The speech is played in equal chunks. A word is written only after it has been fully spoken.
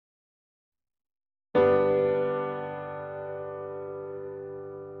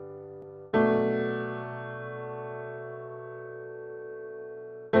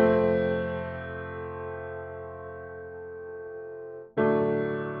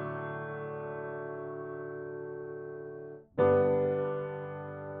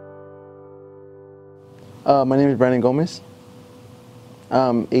My name is Brandon Gomez.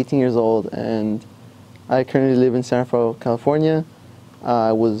 I'm 18 years old and I currently live in San Rafael, California.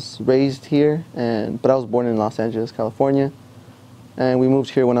 I was raised here, but I was born in Los Angeles, California. And we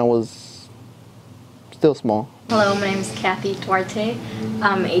moved here when I was still small. Hello, my name is Kathy Duarte.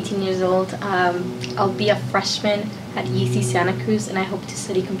 I'm 18 years old. I'll be a freshman at UC Santa Cruz and I hope to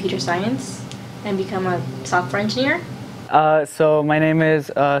study computer science and become a software engineer. So my name is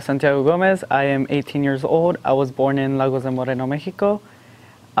Santiago Gomez. I am 18 years old. I was born in Lagos de Moreno, Mexico.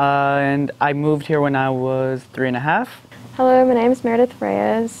 And I moved here when I was 3.5. Hello, my name is Meredith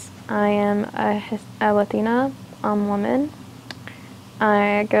Reyes. I am a Latina woman.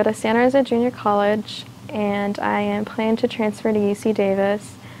 I go to Santa Rosa Junior College and I am planning to transfer to UC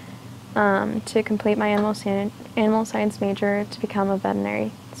Davis to complete my animal science major to become a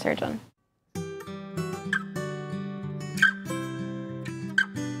veterinary surgeon.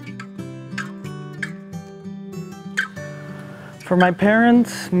 For my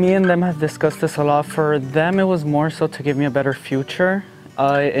parents, me and them have discussed this a lot. For them, it was more so to give me a better future.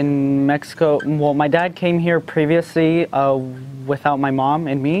 In Mexico, well, my dad came here previously without my mom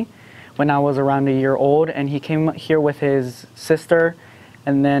and me when I was around a year old, and he came here with his sister,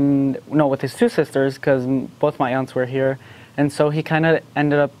 and then, no, with his two sisters, because both my aunts were here. And so he kind of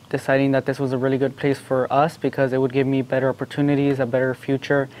ended up deciding that this was a really good place for us because it would give me better opportunities, a better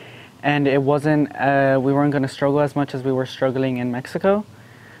future. And it wasn't, we weren't going to struggle as much as we were struggling in Mexico.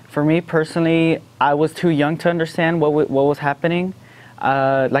 For me personally, I was too young to understand what was happening.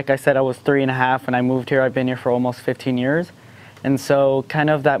 Like I said, I was 3.5 when I moved here. I've been here for almost 15 years. And so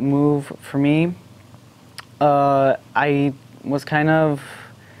kind of that move for me, I wasn't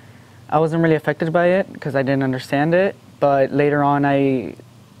really affected by it because I didn't understand it. But later on, I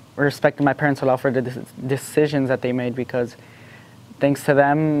respected my parents a lot for the decisions that they made because thanks to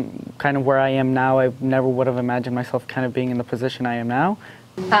them, kind of where I am now, I never would have imagined myself kind of being in the position I am now.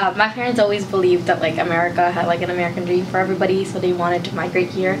 My parents always believed that America had an American dream for everybody, so they wanted to migrate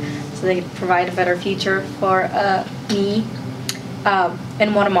here so they could provide a better future for me.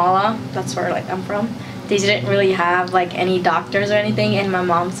 In Guatemala, that's where I'm from, they didn't really have any doctors or anything, and my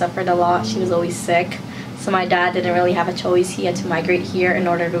mom suffered a lot. She was always sick, so my dad didn't really have a choice. He had to migrate here in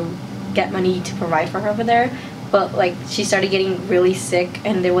order to get money to provide for her over there. But she started getting really sick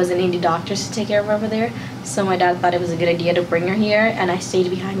and there wasn't any doctors to take care of her over there. So my dad thought it was a good idea to bring her here, and I stayed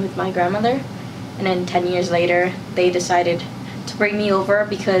behind with my grandmother. And then 10 years later, they decided to bring me over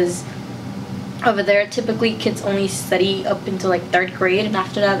because over there, typically kids only study up until 3rd grade, and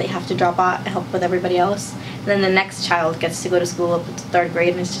after that they have to drop out and help with everybody else. And then the next child gets to go to school up until 3rd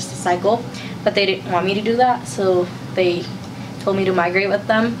grade, and it's just a cycle. But they didn't want me to do that, so they told me to migrate with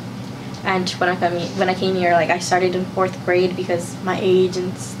them. And when I came here, I started in 4th grade because my age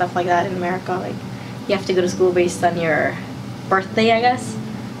and stuff like that in America, you have to go to school based on your birthday, I guess.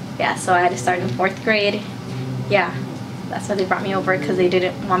 Yeah, so I had to start in 4th grade. Yeah, that's why they brought me over, because they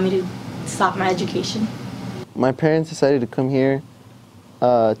didn't want me to stop my education. My parents decided to come here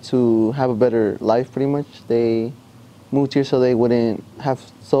to have a better life, pretty much. They moved here so they wouldn't have,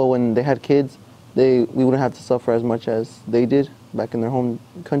 so when they had kids, we wouldn't have to suffer as much as they did back in their home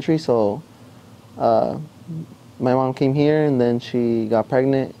country. So my mom came here and then she got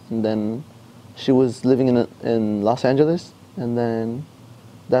pregnant, and then she was living in Los Angeles, and then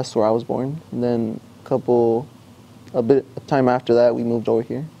that's where I was born. And then a bit of time after that, we moved over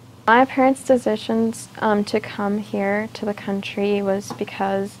here. My parents' decisions to come here to the country was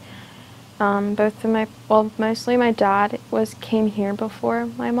because mostly my dad came here before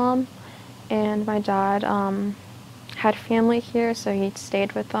my mom, and my dad had family here, so he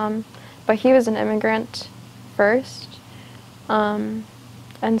stayed with them. But he was an immigrant first, and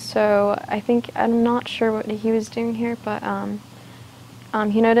so I'm not sure what he was doing here, but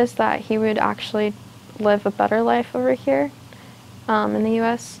he noticed that he would actually live a better life over here in the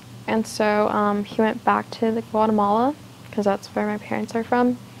U.S., and so he went back to Guatemala, because that's where my parents are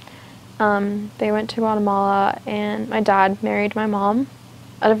from. They went to Guatemala, and my dad married my mom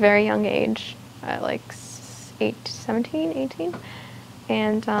at a very young age, at 17, 18,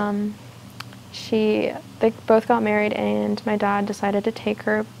 and they both got married, and my dad decided to take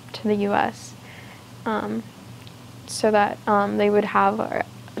her to the U.S. So that they would have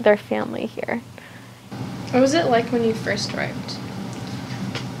their family here. What was it like when you first arrived?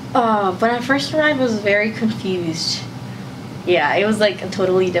 When I first arrived, I was very confused. Yeah, it was a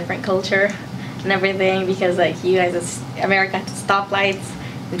totally different culture and everything, because you guys, America had stoplights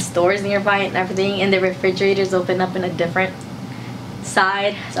and stores nearby and everything, and the refrigerators open up in a different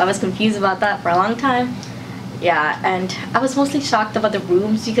side. So I was confused about that for a long time. Yeah, and I was mostly shocked about the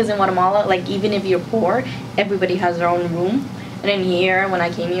rooms because in Guatemala, like even if you're poor, everybody has their own room. And in here, when I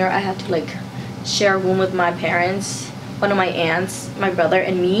came here, I had to like share a room with my parents, one of my aunts, my brother,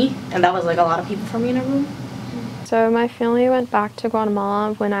 and me, and that was like a lot of people for me in a room. So my family went back to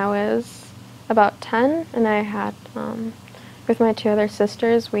Guatemala when I was about 10, and I had, with my 2 other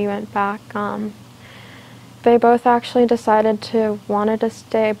sisters, we went back. They both actually decided to wanted to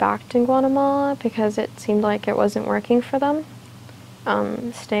stay back in Guatemala because it seemed like it wasn't working for them,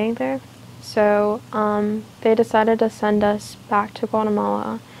 staying there. So they decided to send us back to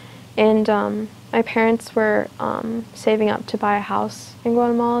Guatemala, and my parents were saving up to buy a house in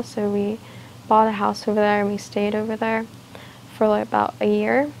Guatemala, so we bought a house over there and we stayed over there for like about a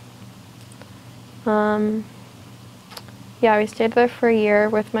year. Yeah, we stayed there for a year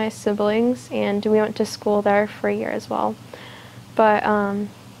with my siblings, and we went to school there for a year as well. But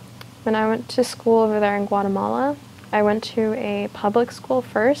when I went to school over there in Guatemala, I went to a public school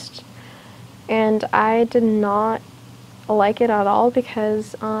first, and I did not like it at all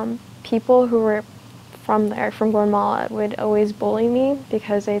because people who were from there, from Guatemala, would always bully me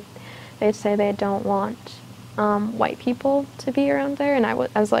because they'd say they don't want white people to be around there, and I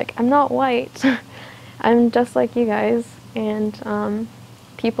was like, I'm not white. I'm just like you guys. And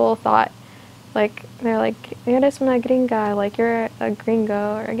people thought, like, they're like, eres una gringa, like, you're a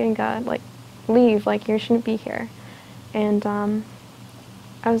gringo or a gringa, like, leave, like, you shouldn't be here. And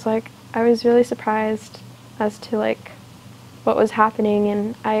I was like, I was really surprised as to, like, what was happening,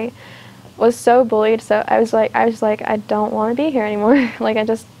 and I was so bullied, so I was like, I don't want to be here anymore. Like, I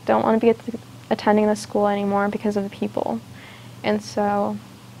just don't want to be attending the school anymore because of the people. And so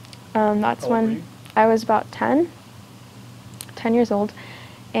that's when I was about 10 years old,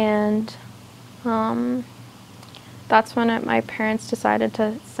 and that's when my parents decided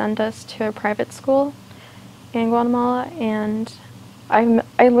to send us to a private school in Guatemala. And I've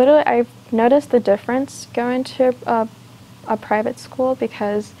noticed the difference going to a private school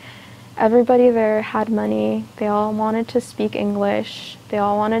because everybody there had money, they all wanted to speak English, they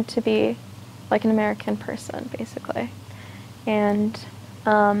all wanted to be like an American person, basically. And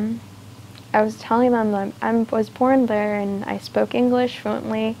I was telling them that I was born there and I spoke English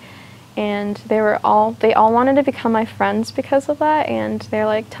fluently, and they all wanted to become my friends because of that, and they're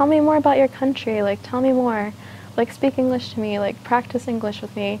like, tell me more about your country, like, tell me more, like, speak English to me, like, practice English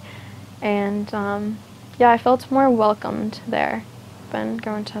with me. And yeah, I felt more welcomed there than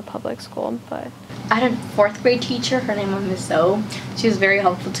going to a public school. But I had a 4th grade teacher, her name was Miss O. She was very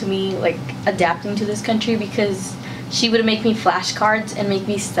helpful to me, like, adapting to this country, because she would make me flashcards and make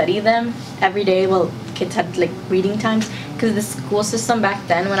me study them every day while kids had like reading times, because the school system back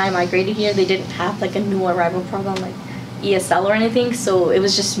then when I migrated here, they didn't have like a new arrival program like ESL or anything, so it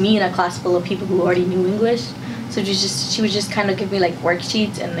was just me in a class full of people who already knew English. So she would just kind of give me like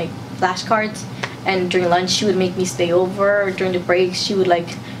worksheets and like flashcards, and during lunch she would make me stay over, or during the breaks she would like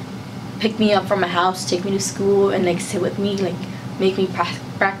pick me up from my house, take me to school, and like sit with me, like make me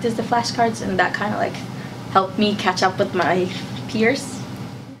practice the flashcards, and that kind of like helped me catch up with my peers.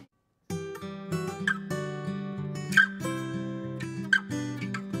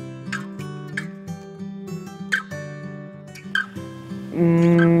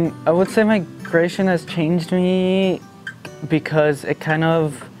 I would say migration has changed me because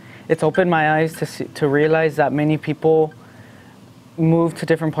it's opened my eyes to realize that many people move to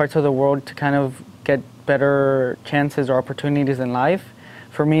different parts of the world to kind of get better chances or opportunities in life.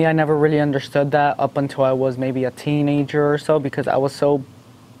 For me, I never really understood that up until I was maybe a teenager or so, because I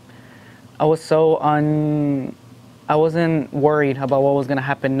wasn't worried about what was going to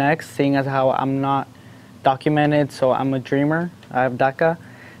happen next, seeing as how I'm not documented, so I'm a dreamer. I have DACA.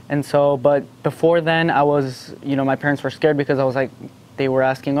 And so, but before then, I was, my parents were scared because I was like, they were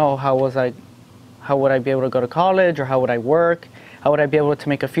asking, oh, how would I be able to go to college, or how would I work? How would I be able to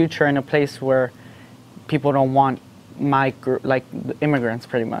make a future in a place where people don't want like immigrants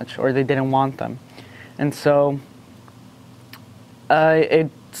pretty much, or they didn't want them. And so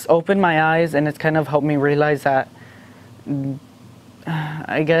it's opened my eyes, and it's kind of helped me realize that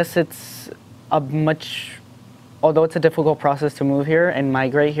I guess it's although it's a difficult process to move here and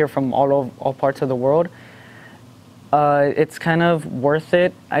migrate here from all parts of the world, it's kind of worth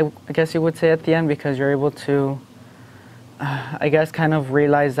it, I guess you would say, at the end, because you're able to I guess kind of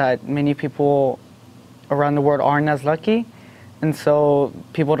realize that many people around the world aren't as lucky, and so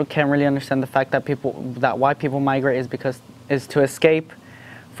people can't really understand the fact that why people migrate is to escape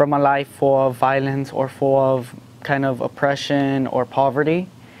from a life full of violence or full of kind of oppression or poverty,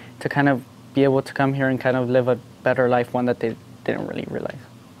 to kind of be able to come here and kind of live a better life, one that they didn't really realize.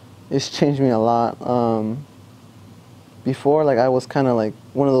 It's changed me a lot. before, like, I was kind of like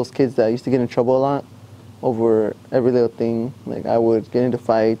one of those kids that used to get in trouble a lot over every little thing. Like, I would get into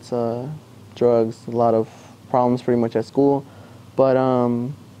fights, drugs, a lot of problems pretty much at school. But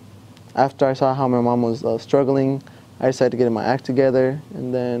after I saw how my mom was struggling, I decided to get my act together.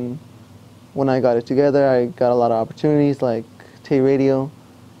 And then when I got it together, I got a lot of opportunities like Tay Radio.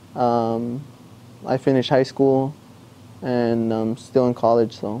 I finished high school and I'm still in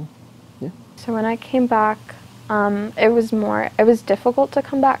college, so yeah. So when I came back, it was difficult to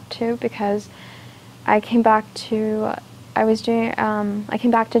come back too, because I came back to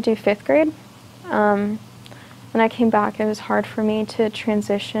do fifth grade. When I came back, it was hard for me to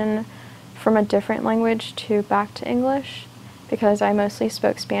transition from a different language to back to English, because I mostly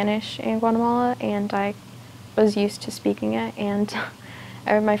spoke Spanish in Guatemala and I was used to speaking it, and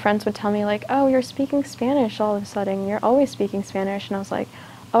my friends would tell me like, oh, you're speaking Spanish all of a sudden, you're always speaking Spanish, and I was like,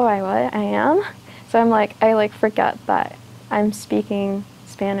 oh, I am? So I forget that I'm speaking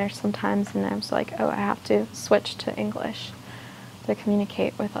Spanish sometimes, and I was like, oh, I have to switch to English to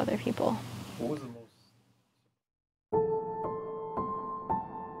communicate with other people. What was the most?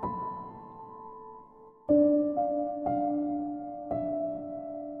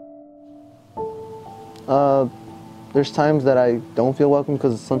 There's times that I don't feel welcome,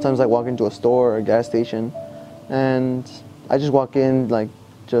 because sometimes I walk into a store or a gas station and I just walk in like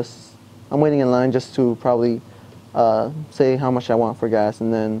I'm waiting in line just to probably say how much I want for gas,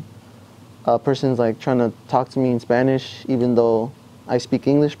 and then a person's like trying to talk to me in Spanish even though I speak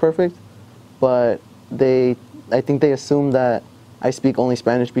English perfect, but I think they assume that I speak only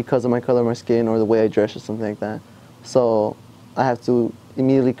Spanish because of my color of my skin or the way I dress or something like that. So I have to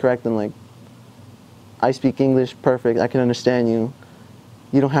immediately correct them, like, I speak English perfect, I can understand you.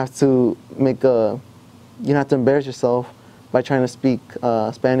 You don't have to you don't have to embarrass yourself by trying to speak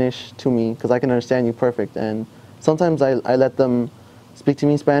Spanish to me, because I can understand you perfect. And sometimes I let them speak to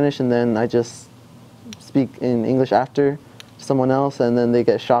me in Spanish and then I just speak in English after to someone else, and then they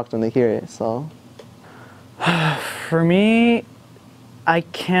get shocked when they hear it, so. For me, I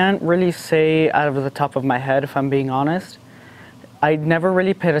can't really say out of the top of my head, if I'm being honest. I never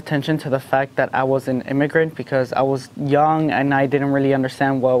really paid attention to the fact that I was an immigrant, because I was young and I didn't really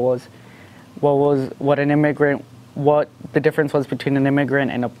understand what the difference was between an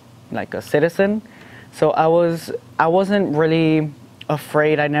immigrant and a citizen. So I wasn't really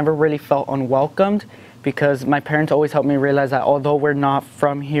afraid. I never really felt unwelcomed, because my parents always helped me realize that although we're not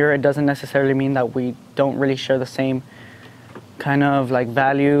from here, it doesn't necessarily mean that we don't really share the same kind of like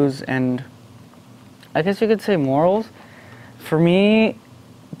values and, I guess you could say, morals. For me,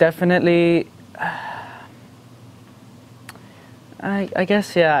 definitely, I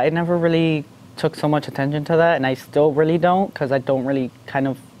guess, yeah, I never really took so much attention to that, and I still really don't, because I don't really kind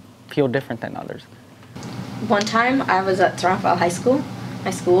of feel different than others. One time I was at Toronto High School, my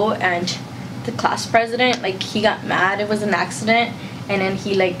school, and the class president, like, he got mad, it was an accident, and then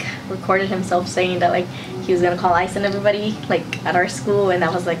he like recorded himself saying that like he was gonna call ICE on everybody like at our school, and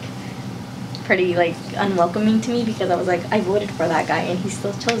that was like pretty like unwelcoming to me, because I was like, I voted for that guy and he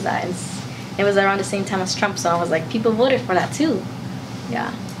still chose that, and it was around the same time as Trump, so I was like, people voted for that too.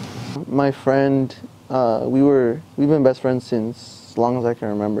 Yeah. My friend, we've been best friends since as long as I can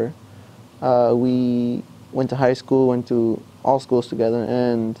remember. We went to high school, went to all schools together,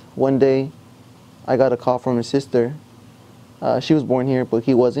 and one day I got a call from his sister. She was born here, but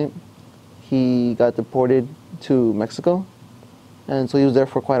he wasn't. He got deported to Mexico, and so he was there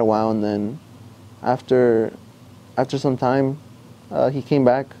for quite a while, and then after some time, he came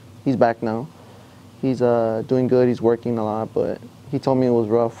back. He's back now. He's doing good, he's working a lot, but he told me it was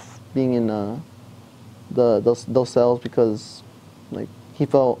rough being in those cells, because like he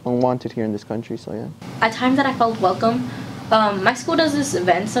felt unwanted here in this country, so yeah. At times that I felt welcome, my school does this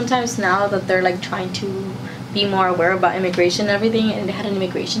event sometimes now that they're like trying to be more aware about immigration and everything, and they had an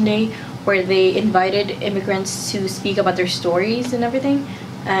immigration day where they invited immigrants to speak about their stories and everything,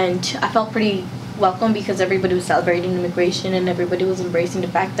 and I felt pretty welcome because everybody was celebrating immigration and everybody was embracing the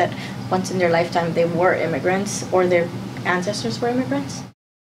fact that once in their lifetime they were immigrants or their ancestors were immigrants.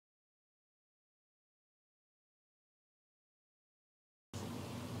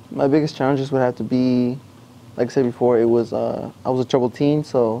 My biggest challenges would have to be, like I said before, I was a troubled teen,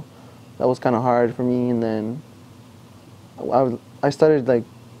 so that was kind of hard for me. And then I started like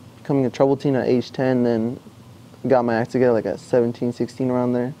becoming a troubled teen at age 10, then got my act together like at 17, 16,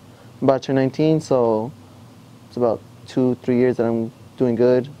 around there. I'm about to turn 19, so it's about 2-3 years that I'm doing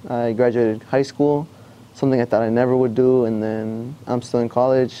good. I graduated high school, something I thought I never would do, and then I'm still in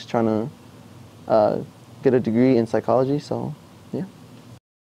college trying to get a degree in psychology, so yeah.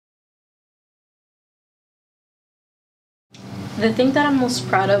 The thing that I'm most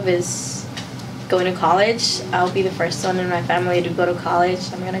proud of is going to college. I'll be the first one in my family to go to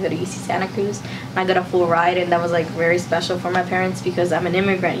college. I'm gonna go to UC Santa Cruz. I got a full ride, and that was like very special for my parents because I'm an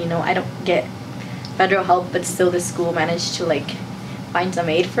immigrant. You know, I don't get federal help, but still, the school managed to like find some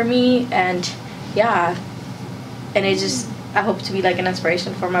aid for me, and yeah, and I hope to be like an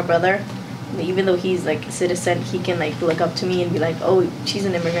inspiration for my brother. Even though he's like a citizen, he can like look up to me and be like, oh, she's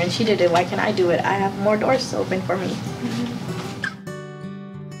an immigrant, she did it, why can't I do it? I have more doors open for me.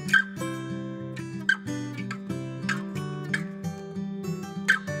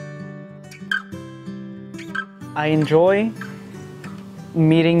 I enjoy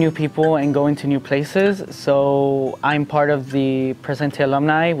meeting new people and going to new places. So I'm part of the Presente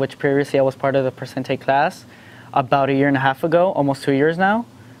Alumni, which previously I was part of the Presente class about a year and a half ago, almost 2 years now,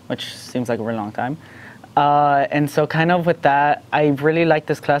 which seems like a really long time. And so kind of with that, I really like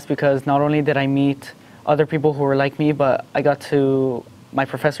this class because not only did I meet other people who were like me, but I got to, my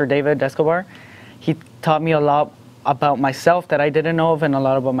professor David Escobar, he taught me a lot about myself that I didn't know of and a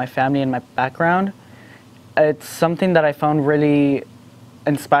lot about my family and my background. It's something that I found really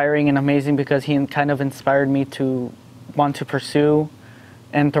inspiring and amazing because he kind of inspired me to want to pursue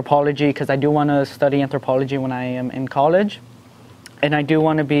anthropology because I do want to study anthropology when I am in college. And I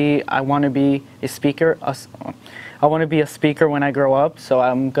want to be a speaker. I want to be a speaker when I grow up, so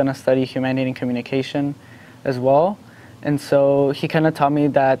I'm going to study humanity and communication as well. And so he kind of taught me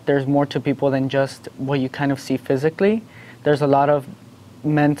that there's more to people than just what you kind of see physically. There's a lot of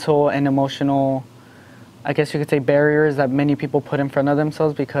mental and emotional, I guess you could say, barriers that many people put in front of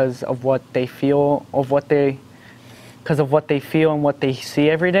themselves because of what they feel, because of what they feel and what they see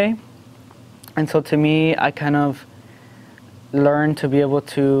every day. And so to me, I kind of learned to be able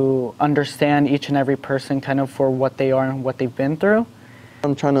to understand each and every person kind of for what they are and what they've been through.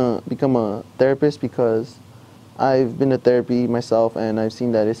 I'm trying to become a therapist because I've been to therapy myself and I've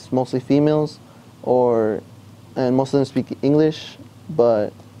seen that it's mostly females and most of them speak English,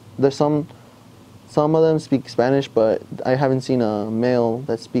 but there's some of them speak Spanish, but I haven't seen a male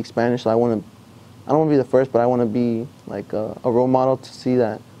that speaks Spanish, so I don't want to be the first, but I want to be like a role model to see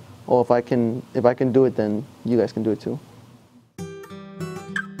that, oh, if I can do it, then you guys can do it too.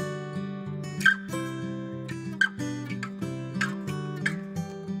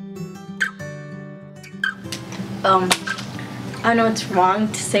 I know it's wrong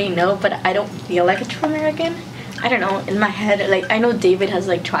to say no, but I don't feel like a true American. I don't know, in my head, like, I know David has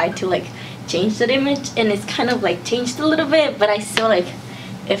like tried to like change that image, and it's kind of like changed a little bit, but I still like,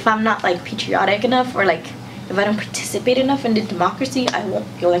 if I'm not like patriotic enough, or like if I don't participate enough in the democracy, I won't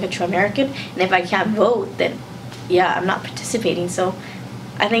feel like a true American. And if I can't vote, then yeah, I'm not participating. So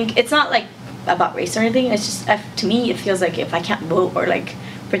I think it's not like about race or anything, it's just, to me it feels like if I can't vote or like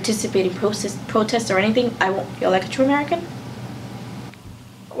participate in protests or anything, I won't feel like a true American.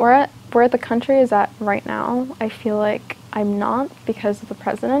 Where the country is at right now, I feel like I'm not because of the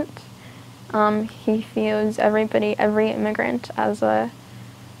president. He views every immigrant as an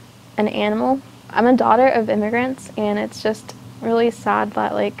animal. I'm a daughter of immigrants, and it's just really sad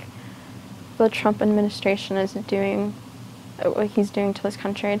that like the Trump administration is doing what he's doing to this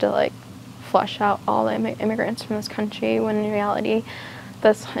country to like flush out all the immigrants from this country, when in reality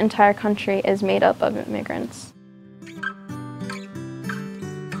this entire country is made up of immigrants.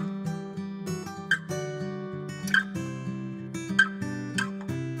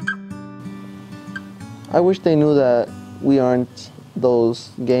 I wish they knew that we aren't those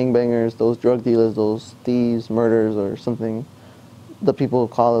gangbangers, those drug dealers, those thieves, murderers, or something the people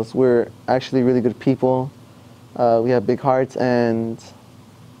call us. We're actually really good people. We have big hearts, and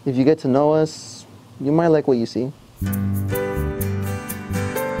if you get to know us, you might like what you see.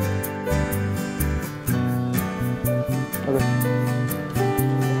 Okay.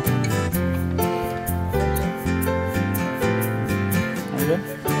 Are you good?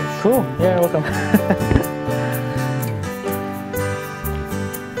 Cool. Yeah, you're welcome.